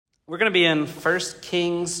We're going to be in 1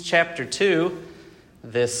 Kings chapter 2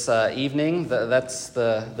 this evening. That's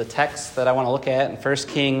the text that I want to look at in 1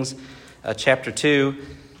 Kings chapter 2.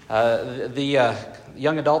 The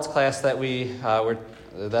young adults class that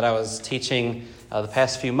that I was teaching the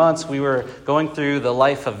past few months, we were going through the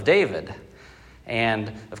life of David.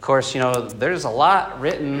 And, of course, there's a lot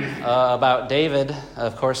written about David,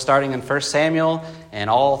 of course, starting in 1 Samuel and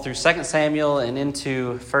all through 2 Samuel and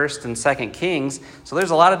into 1 and 2 Kings. So there's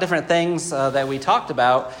a lot of different things that we talked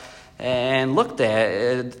about and looked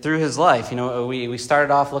at through his life. We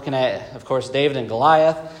started off looking at, of course, David and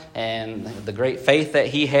Goliath and the great faith that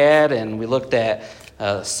he had, and we looked at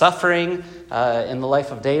suffering in the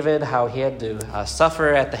life of David, how he had to suffer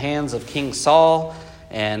at the hands of King Saul,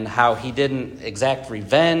 and how he didn't exact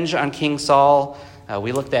revenge on King Saul.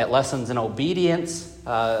 We looked at lessons in obedience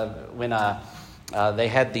when they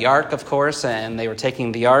had the ark, of course, and they were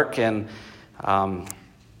taking the ark, and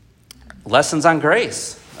lessons on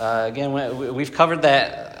grace. Again, we've covered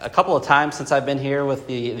that a couple of times since I've been here with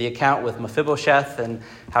the account with Mephibosheth and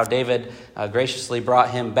how David graciously brought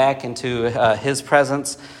him back into his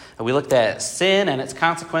presence. We looked at sin and its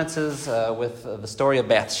consequences with the story of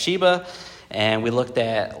Bathsheba. And we looked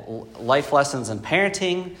at life lessons in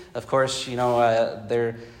parenting. Of course,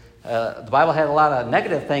 the Bible had a lot of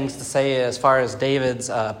negative things to say as far as David's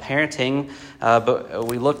parenting, but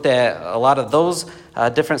we looked at a lot of those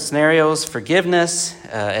different scenarios: forgiveness,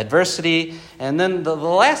 adversity, and then the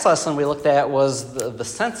last lesson we looked at was the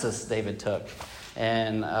census David took.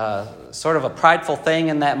 And sort of a prideful thing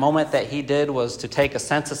in that moment that he did was to take a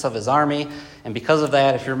census of his army. And because of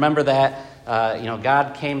that, if you remember that,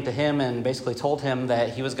 God came to him and basically told him that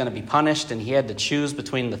he was going to be punished, and he had to choose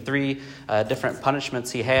between the three different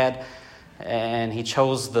punishments he had. And he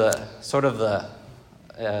chose the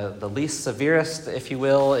least severest, if you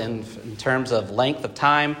will, in terms of length of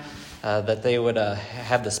time, that they would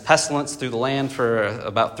have this pestilence through the land for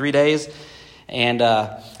about 3 days. And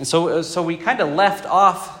so we kind of left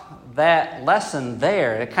off that lesson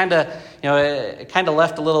there. It kind of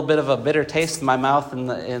left a little bit of a bitter taste in my mouth in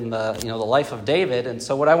the life of David. And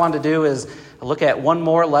so what I wanted to do is look at one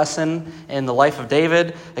more lesson in the life of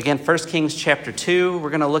David. Again, 1 Kings chapter 2.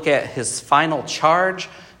 We're going to look at his final charge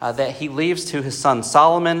that he leaves to his son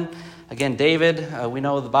Solomon. Again, David, we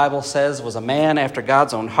know the Bible says, was a man after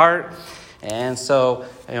God's own heart. And so,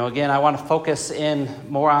 again, I want to focus in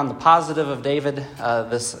more on the positive of David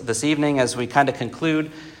this evening as we kind of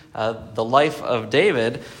conclude the life of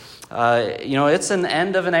David. It's an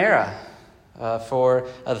end of an era for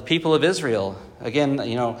the people of Israel. Again,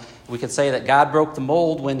 we could say that God broke the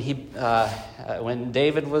mold when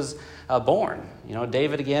David was born.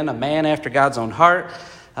 David, again, a man after God's own heart.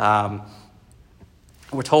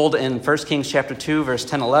 We're told in 1 Kings chapter 2, verse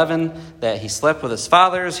 10-11, that he slept with his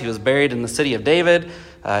fathers. He was buried in the city of David.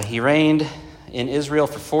 He reigned in Israel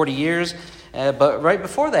for 40 years. But right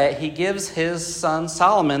before that, he gives his son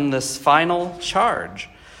Solomon this final charge.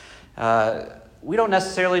 We don't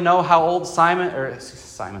necessarily know how old Solomon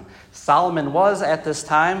was at this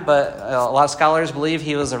time, but a lot of scholars believe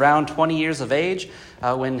he was around 20 years of age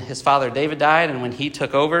when his father David died and when he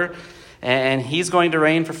took over. And he's going to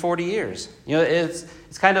reign for 40 years.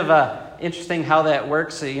 It's kind of interesting how that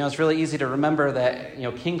works. It's really easy to remember that,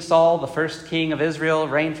 King Saul, the first king of Israel,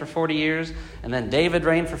 reigned for 40 years. And then David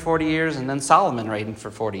reigned for 40 years. And then Solomon reigned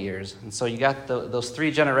for 40 years. And so you got those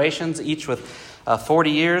three generations, each with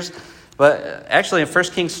 40 years. But actually in 1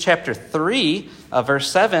 Kings chapter 3,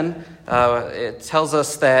 verse 7, it tells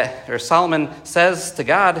us that, or Solomon says to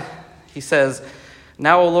God, he says,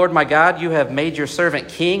 "Now, O Lord my God, you have made your servant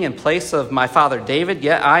king in place of my father David,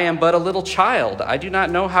 yet I am but a little child. I do not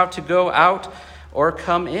know how to go out or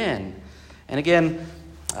come in." And again,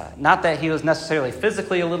 not that he was necessarily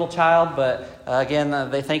physically a little child, but again,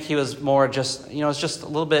 they think he was more just, it's just a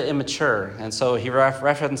little bit immature. And so he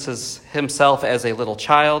references himself as a little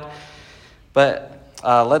child. But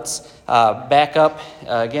let's back up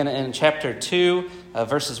again in chapter 2.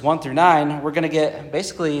 Verses 1 through 9, we're going to get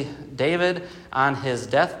basically David on his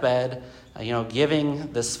deathbed,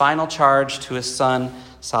 giving this final charge to his son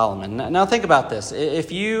Solomon. Now think about this.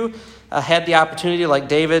 If you had the opportunity, like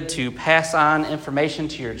David, to pass on information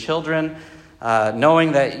to your children,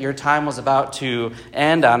 knowing that your time was about to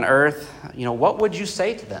end on earth, what would you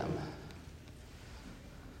say to them?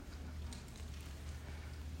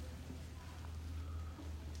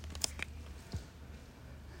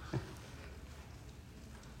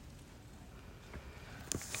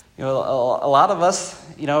 A lot of us,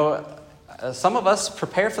 some of us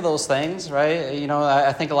prepare for those things, right?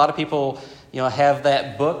 I think a lot of people, have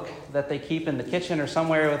that book that they keep in the kitchen or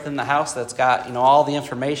somewhere within the house that's got, all the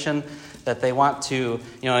information that they want to,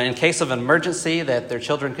 in case of an emergency, that their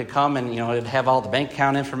children could come and, it'd have all the bank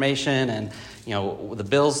account information and, the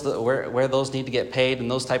bills, where those need to get paid and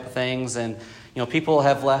those type of things. And, people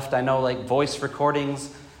have left, I know, like voice recordings,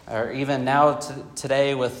 or even now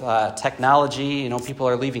today with technology, people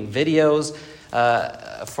are leaving videos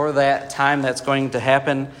for that time that's going to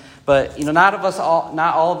happen. But, not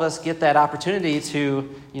all of us get that opportunity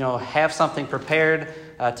to, have something prepared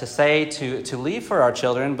to say, to leave for our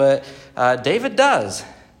children. But David does.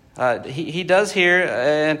 He does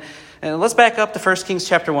here. And let's back up to 1 Kings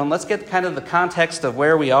chapter 1. Let's get kind of the context of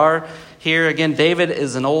where we are here. Again, David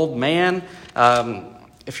is an old man.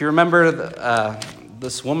 If you remember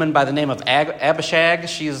this woman by the name of Abishag,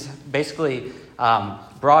 she's basically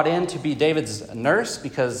brought in to be David's nurse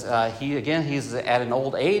because he's at an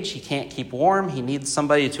old age. He can't keep warm. He needs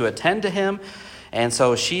somebody to attend to him. And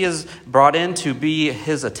so she is brought in to be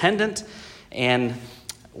his attendant. And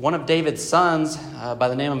one of David's sons by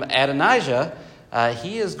the name of Adonijah,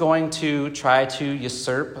 he is going to try to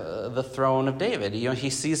usurp the throne of David. He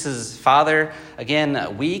sees his father,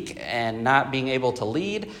 again, weak and not being able to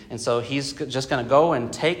lead. And so he's just going to go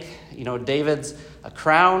and take, David's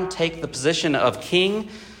crown, take the position of king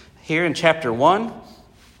here in chapter 1.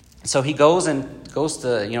 So he goes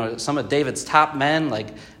to, some of David's top men, like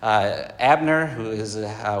Abner, who is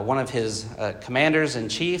one of his commanders in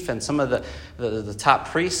chief, and some of the top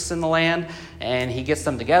priests in the land. And he gets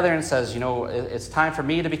them together and says, it's time for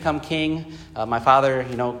me to become king. My father,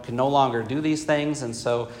 can no longer do these things. And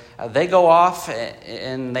so they go off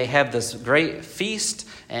and they have this great feast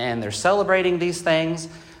and they're celebrating these things.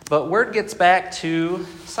 But word gets back to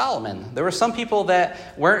Solomon. There were some people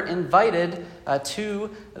that weren't invited to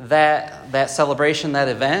that celebration, that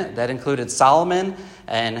event. That included Solomon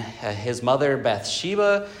and his mother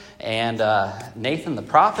Bathsheba and Nathan the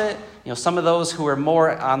prophet. Some of those who were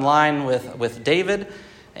more online with David.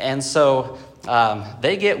 And so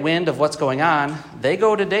they get wind of what's going on. They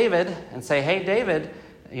go to David and say, hey, David,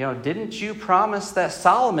 didn't you promise that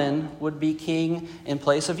Solomon would be king in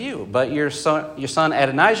place of you? But your son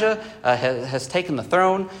Adonijah has taken the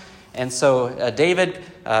throne. And so David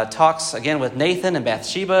talks again with Nathan and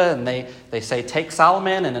Bathsheba, and they say, take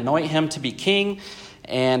Solomon and anoint him to be king.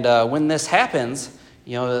 And when this happens,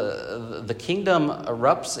 the kingdom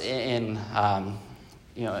erupts in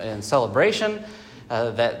celebration.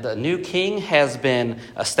 That the new king has been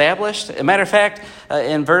established. As a matter of fact,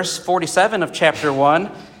 in verse 47 of chapter 1,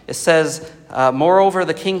 it says, moreover,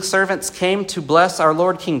 the king's servants came to bless our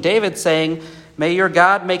Lord King David, saying, may your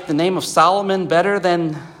God make the name of Solomon better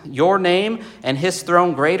than your name, and his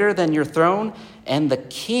throne greater than your throne. And the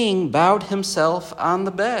king bowed himself on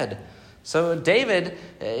the bed. So David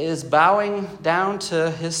is bowing down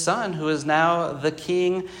to his son, who is now the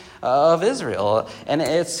king of Israel. And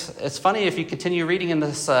it's funny if you continue reading in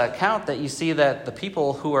this account that you see that the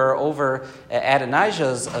people who are over at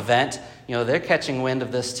Adonijah's event, they're catching wind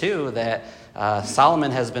of this too, that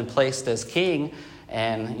Solomon has been placed as king.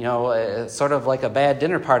 And, it's sort of like a bad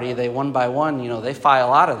dinner party. They one by one, they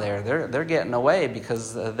file out of there. They're getting away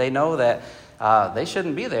because they know that they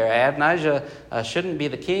shouldn't be there. Adonijah shouldn't be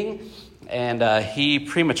the king. And he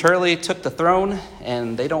prematurely took the throne,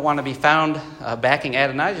 and they don't want to be found backing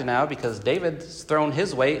Adonijah now because David's thrown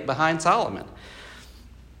his weight behind Solomon.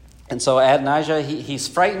 And so Adonijah, he's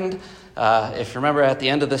frightened. If you remember at the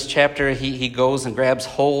end of this chapter, he goes and grabs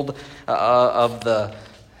hold of the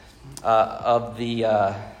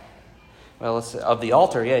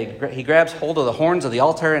altar. Yeah, he grabs hold of the horns of the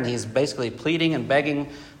altar, and he's basically pleading and begging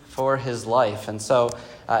for his life. And so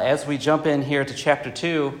as we jump in here to chapter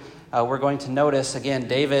 2, we're going to notice, again,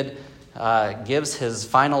 David gives his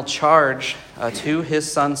final charge to his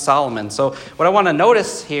son Solomon. So what I want to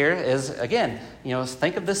notice here is, again,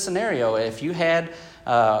 think of this scenario. If you had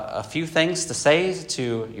a few things to say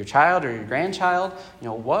to your child or your grandchild,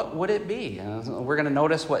 what would it be? And we're going to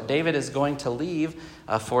notice what David is going to leave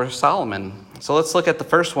for Solomon. So let's look at the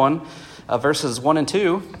first one, verses 1 and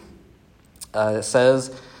 2. It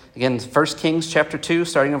says, again, 1 Kings chapter 2,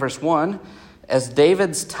 starting in verse 1, as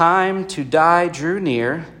David's time to die drew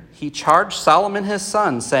near, he charged Solomon his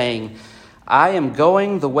son, saying, I am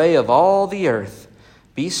going the way of all the earth.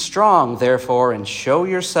 Be strong, therefore, and show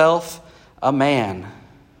yourself a man.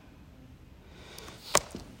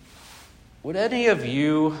 Would any of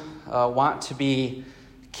you want to be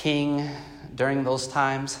king during those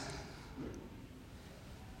times?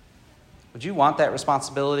 Would you want that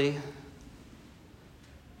responsibility?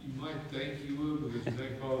 You might think you would because you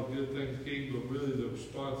think all the good things king, but really the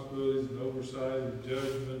responsibilities and oversight and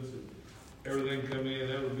judgments and everything come in,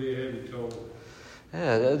 that would be a heavy toll.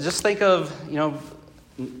 Yeah, just think of,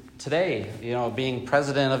 today, being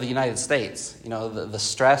president of the United States, the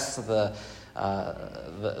stress,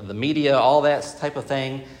 the media, all that type of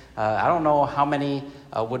thing. I don't know how many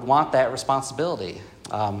would want that responsibility.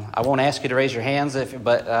 I won't ask you to raise your hands,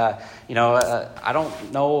 but I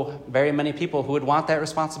don't know very many people who would want that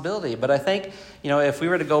responsibility. But I think, if we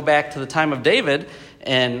were to go back to the time of David,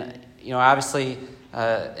 and, obviously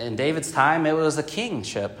in David's time, it was a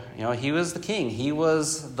kingship. He was the king. He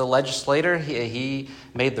was the legislator. He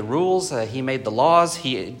made the rules. He made the laws.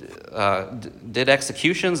 He did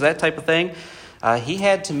executions, that type of thing. He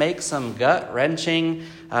had to make some gut-wrenching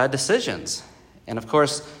decisions. And, of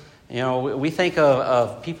course, we think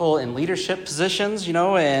of people in leadership positions,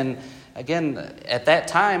 and again, at that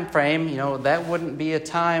time frame, that wouldn't be a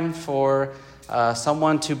time for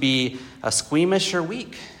someone to be squeamish or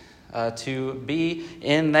weak, to be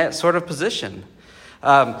in that sort of position.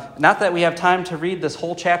 Not that we have time to read this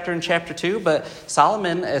whole chapter in chapter 2, but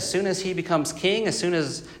Solomon, as soon as he becomes king, as soon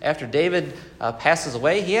as after David passes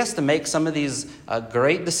away, he has to make some of these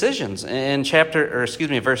great decisions. In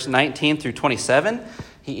verse 19 through 27,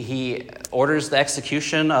 he orders the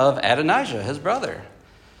execution of Adonijah, his brother.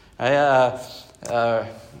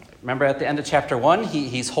 Remember at the end of chapter 1,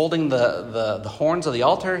 he's holding the horns of the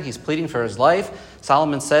altar. He's pleading for his life.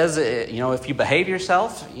 Solomon says, if you behave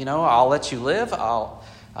yourself, I'll let you live.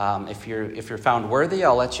 If you're found worthy,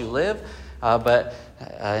 I'll let you live. But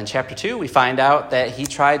in chapter 2, we find out that he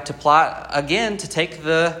tried to plot again to take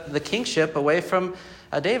the kingship away from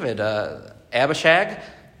David. Abishag,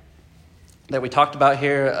 that we talked about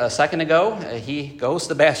here a second ago, he goes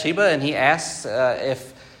to Bathsheba and he asks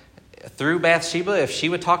through Bathsheba if she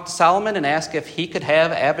would talk to Solomon and ask if he could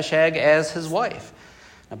have Abishag as his wife.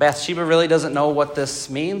 Now, Bathsheba really doesn't know what this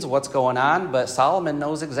means, what's going on, but Solomon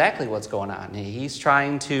knows exactly what's going on. He's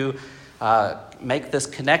trying to make this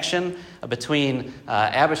connection between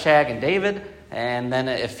Abishag and David, and then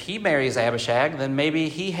if he marries Abishag, then maybe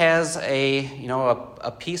he has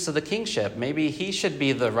a piece of the kingship. Maybe he should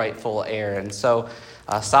be the rightful heir. And so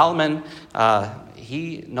Solomon,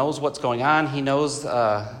 he knows what's going on. He knows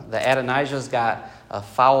that Adonijah's got a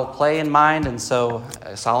foul play in mind, and so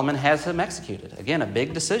Solomon has him executed. Again, a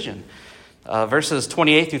big decision. Verses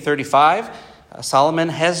 28 through 35, Solomon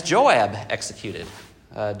has Joab executed.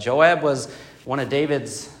 Joab was one of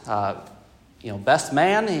David's best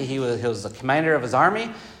man. He was the commander of his army.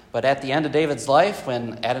 But at the end of David's life,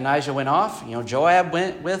 when Adonijah went off, Joab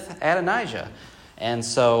went with Adonijah. And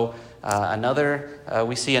so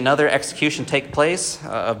we see another execution take place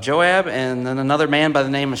of Joab, and then another man by the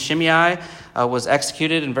name of Shimei was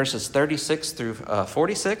executed in verses 36 through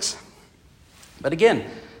 46. But again,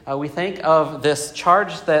 we think of this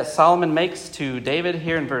charge that Solomon makes to David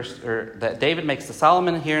here that David makes to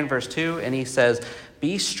Solomon here in verse 2, and he says,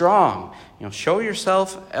 "Be strong, show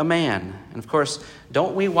yourself a man." And of course,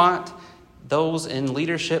 don't we want those in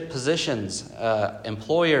leadership positions,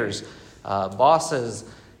 employers, bosses,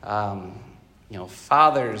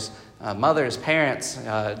 fathers, mothers, parents,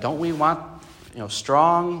 don't we want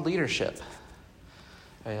strong leadership?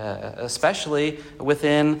 Especially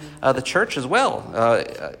within the church as well.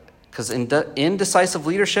 Because indecisive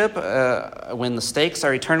leadership, when the stakes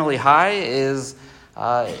are eternally high, it's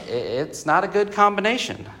not a good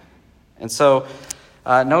combination. And so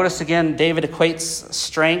notice again, David equates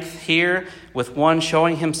strength here with one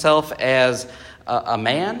showing himself as a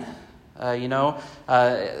man.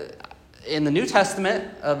 In the New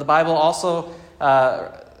Testament, the Bible also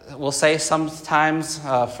will say sometimes,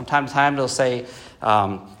 from time to time, they'll say,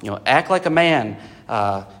 act like a man,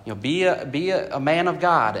 be a man of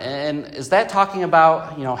God. And is that talking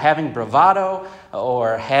about, having bravado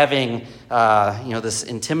or having, this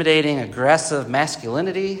intimidating, aggressive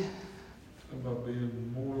masculinity? About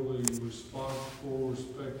being morally responsible,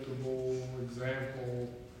 respectable, example,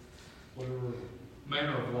 whatever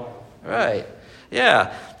manner of life. Right.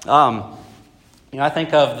 Yeah. I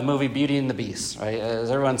think of the movie Beauty and the Beast, right?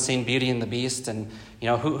 Has everyone seen Beauty and the Beast? And,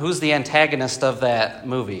 who's the antagonist of that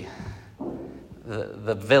movie?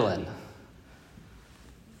 The villain.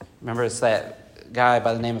 Remember, it's that guy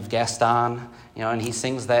by the name of Gaston, and he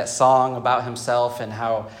sings that song about himself and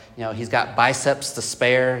how, he's got biceps to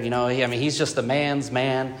spare. He's just a man's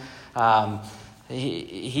man.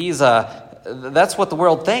 That's what the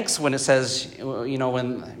world thinks when it says,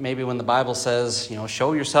 when the Bible says,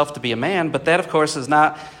 show yourself to be a man. But that, of course, is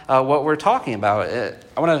not what we're talking about.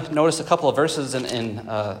 I want to notice a couple of verses in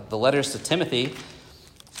the letters to Timothy.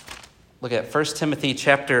 Look at 1 Timothy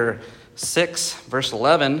chapter 6, verse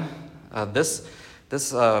 11. This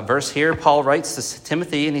This verse here, Paul writes to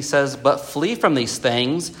Timothy, and he says, "But flee from these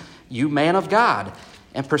things, you man of God,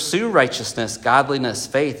 and pursue righteousness, godliness,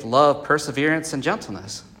 faith, love, perseverance, and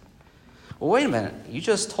gentleness." Well, wait a minute. You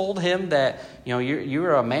just told him that,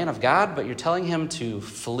 you're a man of God, but you're telling him to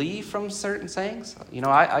flee from certain things?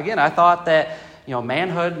 I thought that,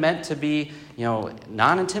 manhood meant to be,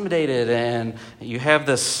 non-intimidated, and you have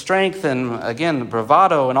this strength and, again,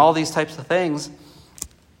 bravado and all these types of things.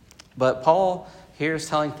 But Paul here is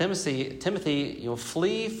telling Timothy,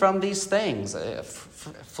 flee from these things.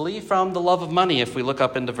 Flee from the love of money, if we look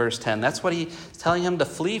up into verse 10. That's what he's telling him to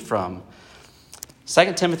flee from.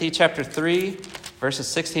 2 Timothy chapter 3, verses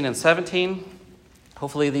 16 and 17.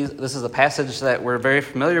 Hopefully this is a passage that we're very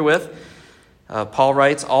familiar with. Paul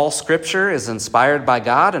writes, "All Scripture is inspired by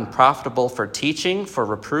God and profitable for teaching, for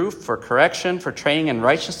reproof, for correction, for training in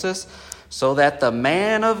righteousness, so that the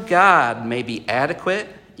man of God may be adequate,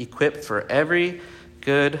 equipped for every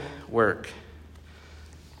good work."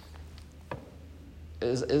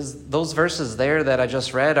 Is those verses there that I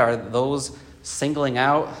just read, are those singling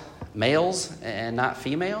out males and not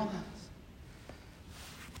female?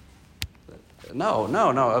 No,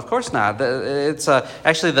 of course not. It's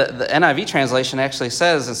actually the NIV translation actually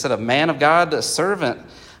says, instead of man of God, a servant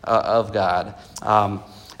of God.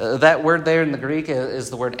 That word there in the Greek is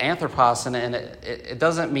the word anthropos, and it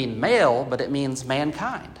doesn't mean male, but it means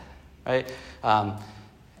mankind, right?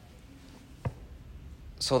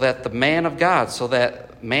 So that the man of God, so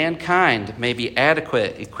that mankind may be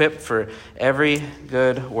adequate, equipped for every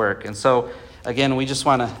good work. And so, again, we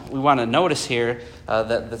want to notice here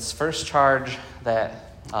that this first charge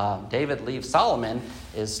that David leaves Solomon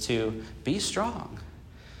is to be strong.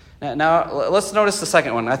 Now, let's notice the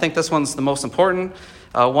second one. I think this one's the most important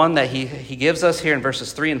one that he gives us here in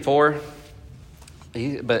verses 3 and 4.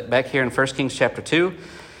 But back here in 1 Kings chapter 2,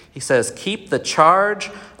 he says, "Keep the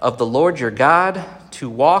charge of the Lord your God, to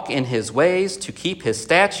walk in his ways, to keep his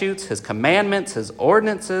statutes, his commandments, his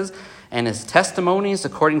ordinances, and his testimonies,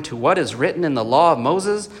 according to what is written in the law of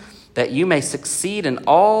Moses, that you may succeed in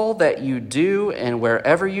all that you do and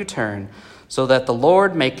wherever you turn, so that the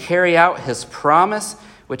Lord may carry out his promise,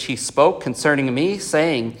 which he spoke concerning me,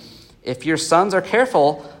 saying, if your sons are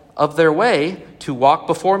careful of their way to walk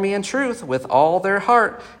before me in truth with all their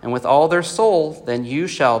heart and with all their soul, then you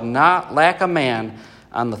shall not lack a man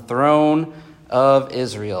on the throne of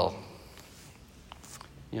Israel."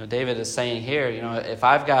 David is saying here, if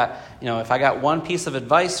I got one piece of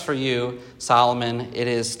advice for you, Solomon, it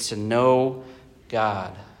is to know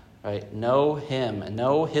God, right? Know him and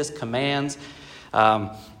know his commands.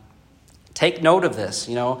 Take note of this.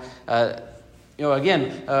 Going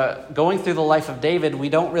through the life of David, we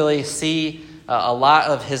don't really see a lot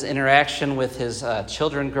of his interaction with his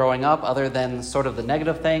children growing up, other than sort of the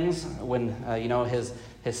negative things when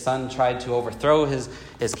his son tried to overthrow his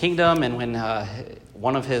kingdom, and when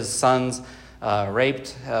one of his sons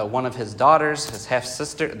raped one of his daughters,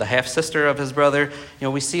 the half-sister of his brother.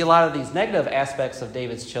 We see a lot of these negative aspects of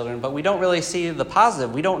David's children, but we don't really see the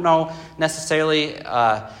positive. We don't know necessarily,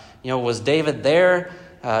 was David there?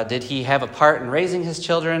 Did he have a part in raising his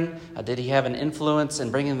children? Did he have an influence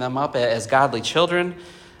in bringing them up as godly children?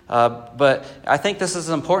 But I think this is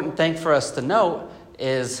an important thing for us to note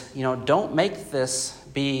is, don't make this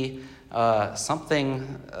be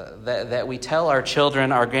something that we tell our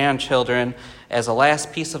children, our grandchildren, as a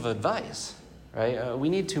last piece of advice, right? We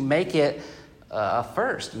need to make it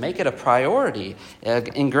first, make it a priority.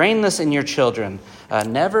 Ingrain this in your children.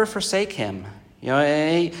 Never forsake him.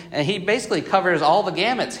 And he basically covers all the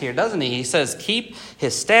gamuts here, doesn't he? He says, keep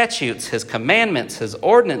his statutes, his commandments, his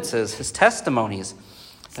ordinances, his testimonies.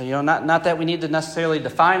 Not that we need to necessarily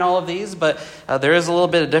define all of these, but there is a little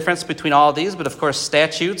bit of difference between all of these. But of course,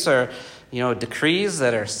 statutes are, decrees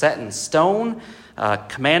that are set in stone.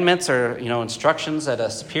 Commandments are, instructions that a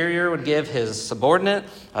superior would give his subordinate,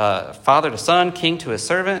 father to son, king to his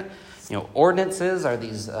servant. Ordinances are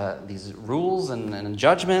these rules and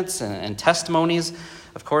judgments and testimonies.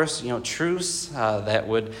 Of course, truths that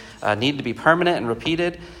would need to be permanent and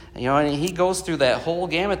repeated. And he goes through that whole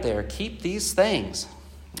gamut there. Keep these things.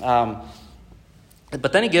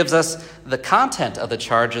 But then he gives us the content of the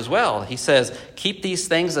charge as well. He says, keep these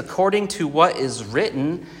things according to what is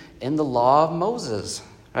written in the law of Moses.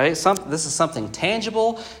 Right? This is something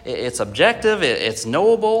tangible. It's objective. It's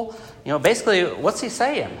knowable. Basically, what's he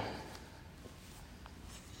saying?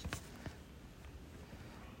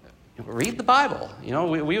 Read the Bible.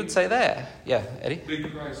 We would say that. Yeah, Eddie? Be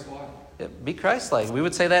Christ-like. Be Christ-like. We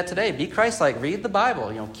would say that today. Be Christ-like. Read the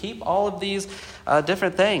Bible. Keep all of these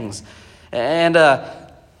different things. And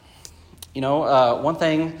One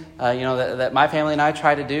thing, that my family and I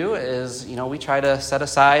try to do is, we try to set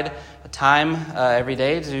aside a time every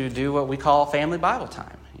day to do what we call family Bible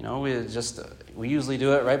time. We usually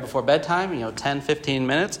do it right before bedtime, 10, 15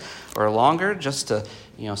 minutes or longer, just to,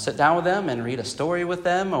 sit down with them and read a story with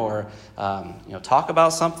them, or, talk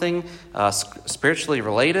about something spiritually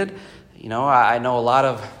related. I know a lot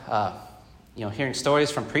of, hearing stories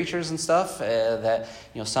from preachers and stuff that,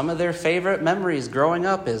 some of their favorite memories growing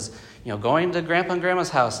up is, going to Grandpa and Grandma's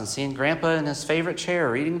house and seeing Grandpa in his favorite chair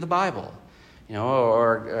reading the Bible,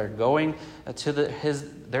 or going to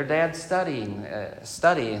their dad's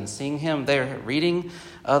study and seeing him there reading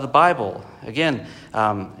the Bible. Again,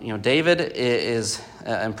 David is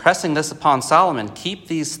impressing this upon Solomon. Keep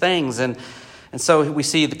these things. And so we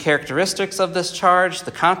see the characteristics of this charge,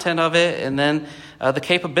 the content of it, and then the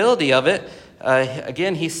capability of it.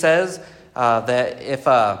 Again, he says that if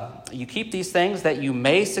you keep these things, that you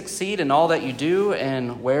may succeed in all that you do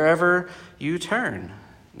and wherever you turn.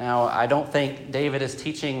 Now, I don't think David is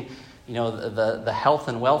teaching, the health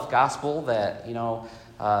and wealth gospel that,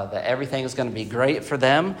 that everything is going to be great for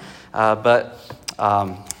them. But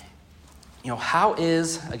how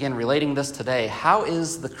is, again, relating this today, how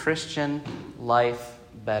is the Christian life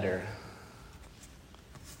better?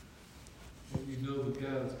 Well, the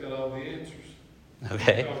guy that's got all the answers.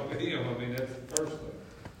 Okay. Talk to him. That's the first thing.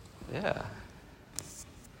 Yeah.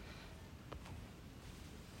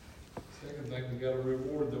 Second thing, we got a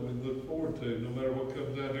reward that we look forward to. No matter what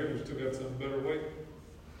comes out here, we still got something better waiting.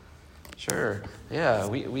 Sure. Yeah,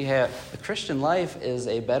 we have, the Christian life is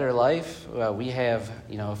a better life. We have,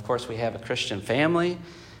 of course, we have a Christian family.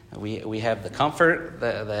 We have the comfort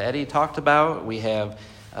that Eddie talked about. We have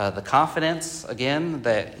the confidence, again,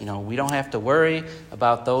 that, we don't have to worry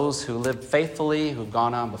about those who live faithfully, who've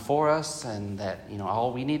gone on before us, and that,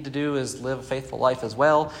 all we need to do is live a faithful life as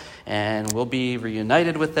well, and we'll be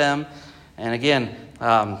reunited with them. And again,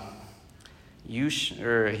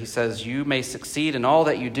 he says, you may succeed in all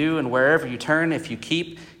that you do and wherever you turn if you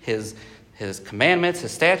keep his commandments,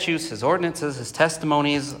 his statutes, his ordinances, his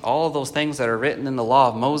testimonies, all of those things that are written in the law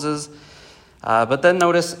of Moses. But then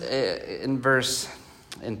notice in verse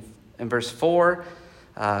 4,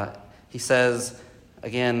 he says,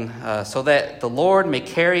 again, so that the Lord may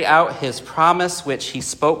carry out his promise which he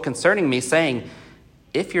spoke concerning me, saying,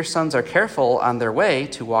 if your sons are careful on their way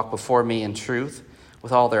to walk before me in truth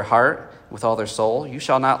with all their heart, with all their soul, you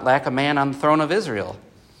shall not lack a man on the throne of Israel.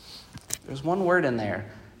 There's one word in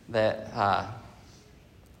there that I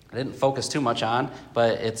didn't focus too much on,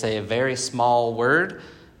 but it's a very small word,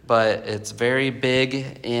 but it's very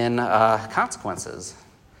big in consequences.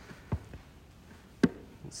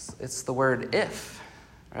 It's the word if,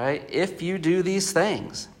 right? If you do these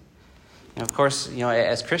things. And of course,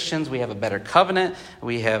 as Christians, we have a better covenant,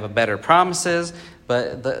 we have a better promises,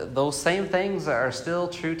 but those same things are still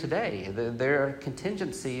true today. There are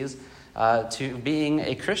contingencies to being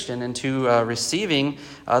a Christian and to receiving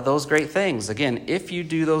those great things. Again, if you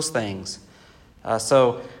do those things.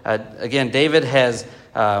 Again, David has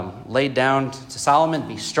laid down to Solomon,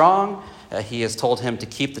 be strong. He has told him to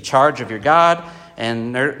keep the charge of your God.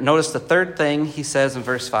 And notice the third thing he says in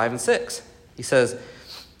verse 5 and 6. He says,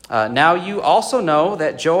 now you also know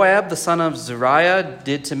that Joab, the son of Zeruiah,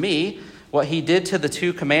 did to me what he did to the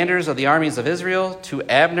two commanders of the armies of Israel, to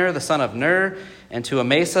Abner, the son of Ner, and to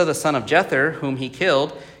Amasa, the son of Jether, whom he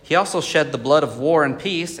killed. He also shed the blood of war in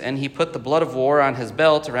peace, and he put the blood of war on his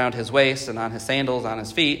belt around his waist and on his sandals on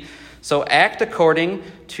his feet. So act according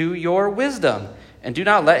to your wisdom, and do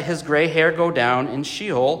not let his gray hair go down in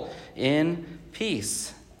Sheol in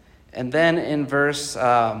peace. And then in verse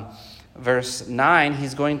 9,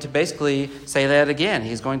 he's going to basically say that again.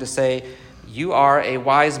 He's going to say, you are a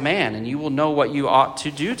wise man, and you will know what you ought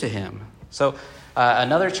to do to him. So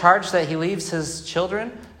another charge that he leaves his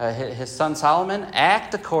children, his son Solomon,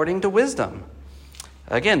 act according to wisdom.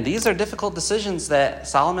 Again, these are difficult decisions that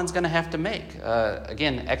Solomon's going to have to make.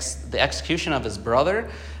 The execution of his brother,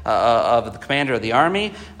 of the commander of the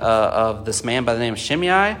army, of this man by the name of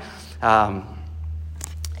Shimei.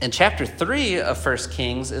 And chapter 3 of 1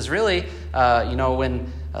 Kings is really,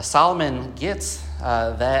 when Solomon gets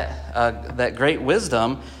that great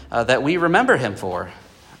wisdom that we remember him for.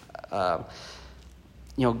 God's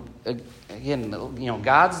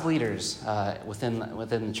leaders within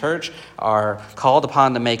the church are called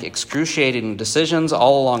upon to make excruciating decisions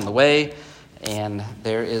all along the way, and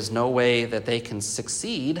there is no way that they can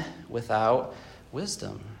succeed without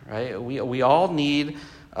wisdom, right? We all need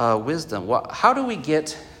wisdom. How do we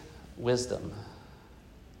get wisdom?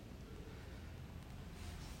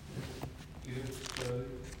 Study,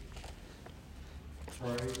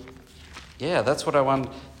 pray, Yeah, that's what I wanted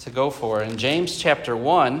to go for. In James chapter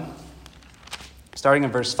 1, starting in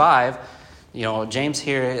verse 5, James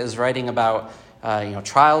here is writing about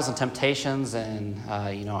trials and temptations and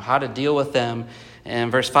how to deal with them. And in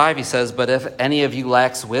verse 5 he says, "But if any of you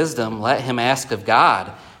lacks wisdom, let him ask of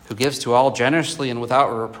God, who gives to all generously and without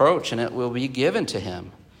reproach, and it will be given to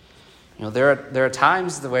him." There are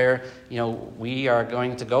times where we are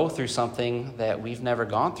going to go through something that we've never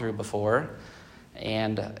gone through before,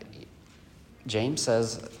 and James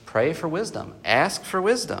says, pray for wisdom, ask for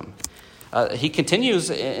wisdom. He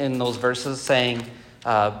continues in those verses saying,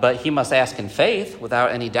 but he must ask in faith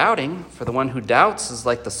without any doubting, for the one who doubts is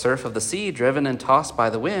like the surf of the sea, driven and tossed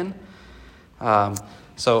by the wind.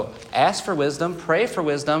 So ask for wisdom, pray for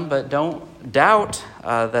wisdom, but don't doubt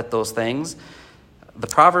that those things. The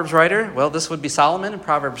Proverbs writer, this would be Solomon in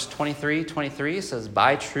Proverbs 23:23, says,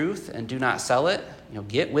 buy truth and do not sell it.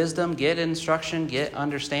 Get wisdom, get instruction, get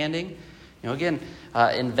understanding.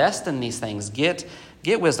 Invest in these things. Get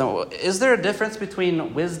wisdom. Is there a difference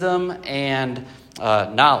between wisdom and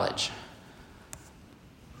knowledge?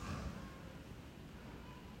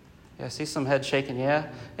 Yeah, I see some head shaking.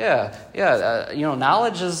 Yeah.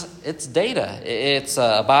 Knowledge it's data. It's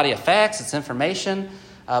a body of facts. It's information.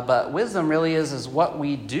 But wisdom really is what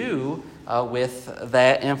we do with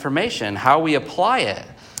that information, how we apply it.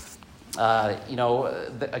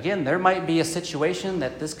 Again, there might be a situation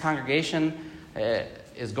that this congregation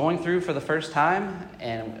is going through for the first time,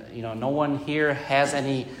 and no one here has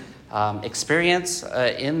any experience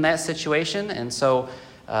in that situation, and so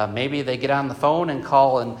maybe they get on the phone and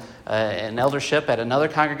call an eldership at another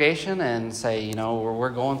congregation and say, we're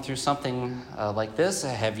going through something like this.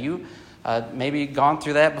 Have you maybe gone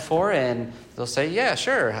through that before? And they'll say, yeah,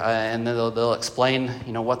 sure, and then they'll explain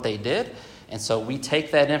what they did. And so we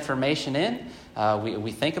take that information in,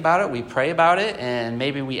 we think about it, we pray about it, and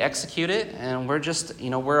maybe we execute it, and we're just,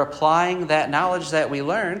 we're applying that knowledge that we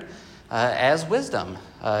learned as wisdom.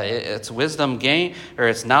 It's wisdom gained, or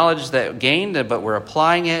it's knowledge that gained, but we're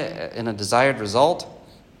applying it in a desired result.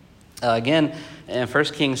 Again, in 1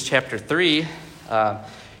 Kings chapter 3,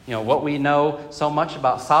 what we know so much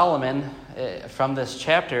about Solomon from this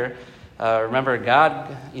chapter. Remember,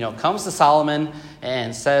 God, comes to Solomon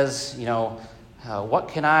and says, what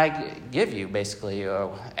can I give you, basically?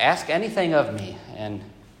 Ask anything of me. And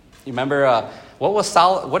you remember,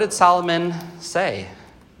 what did Solomon say?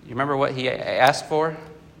 You remember what he asked for?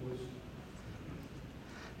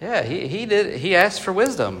 Yeah, he did. He asked for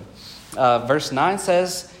wisdom. Verse 9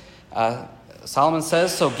 says, Solomon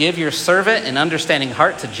says, so give your servant an understanding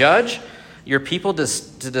heart to judge, your people to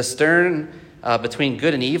discern between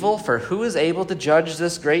good and evil, for who is able to judge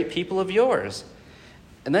this great people of yours?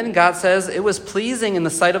 And then God says, it was pleasing in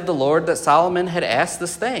the sight of the Lord that Solomon had asked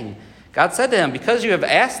this thing. God said to him, because you have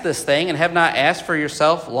asked this thing and have not asked for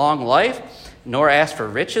yourself long life, nor asked for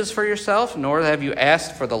riches for yourself, nor have you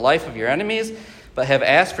asked for the life of your enemies, but have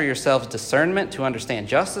asked for yourselves discernment to understand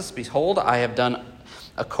justice, behold, I have done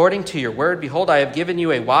according to your word. Behold, I have given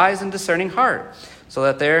you a wise and discerning heart, so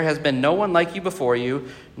that there has been no one like you before you,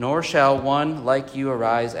 nor shall one like you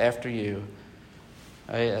arise after you.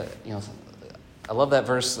 I love that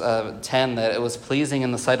verse 10, that it was pleasing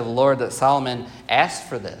in the sight of the Lord that Solomon asked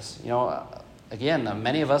for this. Again,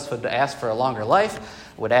 many of us would ask for a longer life,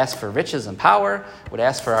 would ask for riches and power, would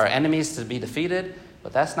ask for our enemies to be defeated,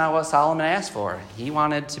 but that's not what Solomon asked for. He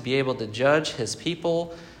wanted to be able to judge his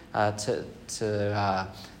people, to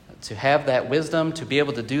have that wisdom, to be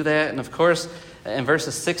able to do that. And of course, in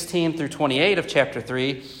verses 16 through 28 of chapter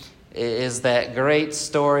 3 is that great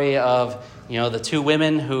story of, the two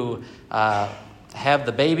women who have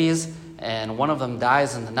the babies, and one of them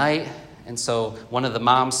dies in the night. And so one of the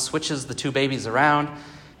moms switches the two babies around,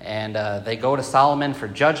 and they go to Solomon for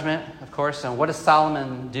judgment, of course. And what does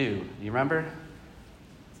Solomon do? Do you remember?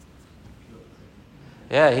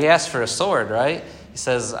 Yeah, he asked for a sword, right? He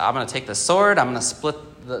says, I'm going to take the sword, I'm going to split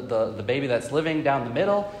the baby that's living down the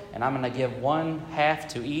middle, and I'm going to give one half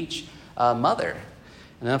to each mother.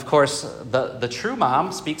 And then, of course, the true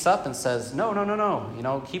mom speaks up and says,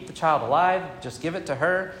 no, keep the child alive, just give it to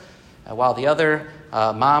her. While the other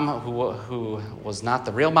mom, who was not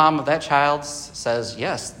the real mom of that child, says,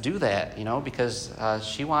 yes, do that, because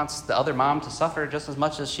she wants the other mom to suffer just as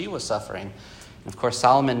much as she was suffering. And of course,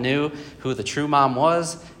 Solomon knew who the true mom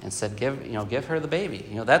was and said, give her the baby.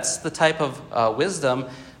 That's the type of wisdom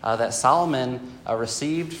that Solomon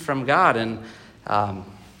received from God. And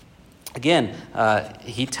again,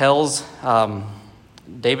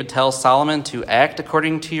 David tells Solomon to act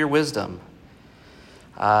according to your wisdom.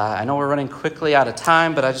 I know we're running quickly out of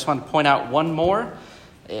time, but I just want to point out one more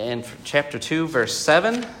in chapter 2, verse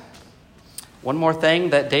 7. One more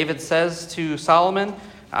thing that David says to Solomon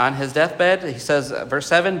on his deathbed. He says, verse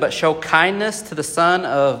 7, "But show kindness to the sons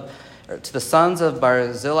of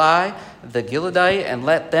Barzillai the Gileadite, and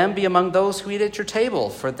let them be among those who eat at your table,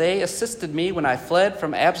 for they assisted me when I fled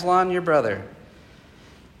from Absalom your brother."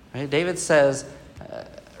 Right? David says,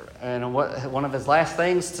 and one of his last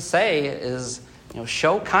things to say is,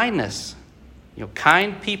 show kindness.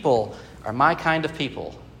 Kind people are my kind of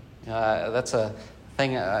people. That's a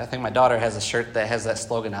thing. I think my daughter has a shirt that has that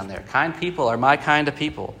slogan on there. Kind people are my kind of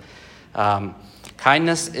people.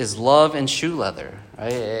 Kindness is love in shoe leather.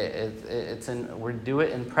 Right? We do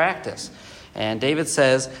it in practice. And David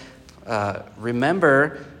says,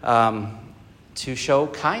 remember to show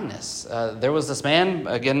kindness. There was this man,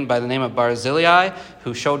 again, by the name of Barzillai,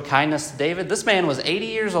 who showed kindness to David. This man was 80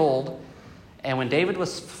 years old, and when David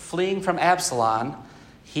was fleeing from Absalom,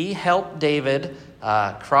 he helped David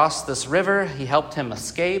cross this river. He helped him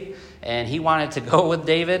escape, and he wanted to go with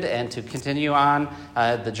David and to continue on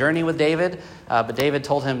the journey with David. But David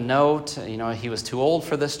told him no. He was too old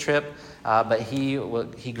for this trip. But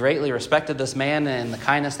he greatly respected this man and the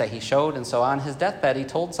kindness that he showed. And so on his deathbed, he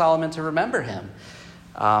told Solomon to remember him.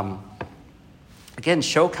 Again,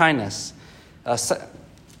 show kindness.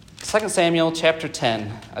 2 Samuel chapter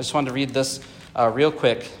 10. I just wanted to read this real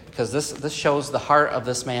quick because this shows the heart of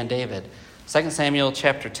this man David. 2 Samuel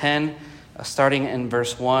chapter 10, starting in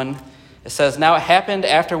verse 1. It says, "Now it happened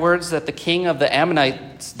afterwards that the king of the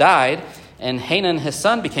Ammonites died, and Hanun his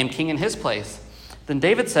son became king in his place. Then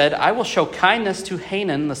David said, I will show kindness to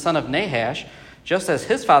Hanun the son of Nahash, just as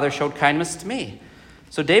his father showed kindness to me.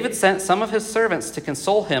 So David sent some of his servants to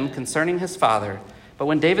console him concerning his father. But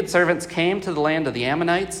when David's servants came to the land of the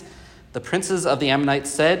Ammonites, the princes of the Ammonites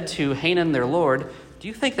said to Hanun their lord, Do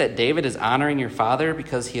you think that David is honoring your father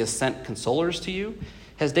because he has sent consolers to you?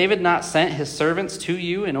 Has David not sent his servants to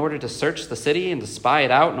you in order to search the city and to spy it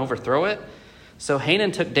out and overthrow it? So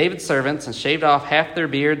Hanun took David's servants and shaved off half their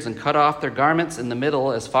beards and cut off their garments in the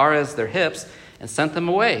middle as far as their hips and sent them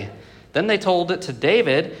away. Then they told it to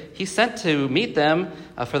David. He sent to meet them,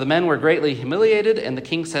 for the men were greatly humiliated, and the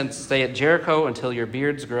king said, Stay at Jericho until your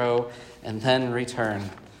beards grow, and then return.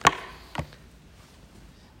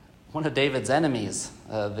 One of David's enemies,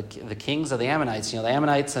 the kings of the Ammonites. The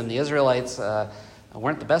Ammonites and the Israelites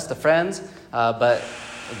weren't the best of friends, but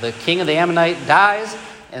the king of the Ammonite dies,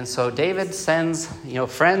 and so David sends,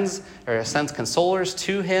 friends or sends consolers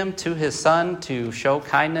to him, to his son, to show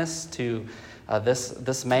kindness to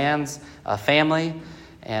this man's family,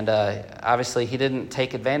 and obviously he didn't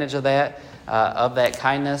take advantage of that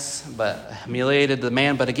kindness, but humiliated the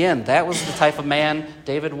man. But again, that was the type of man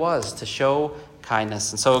David was, to show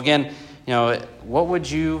kindness. And so again, what would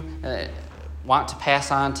you want to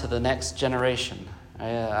pass on to the next generation?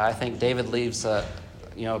 I think David leaves a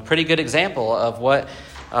pretty good example of what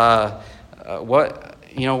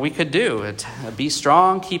we could do. Be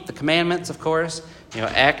strong, keep the commandments, of course,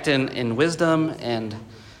 act in wisdom, and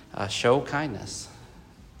show kindness.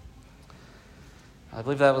 I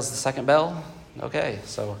believe that was the second bell. Okay,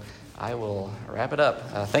 so I will wrap it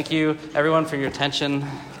up. Thank you, everyone, for your attention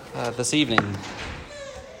this evening.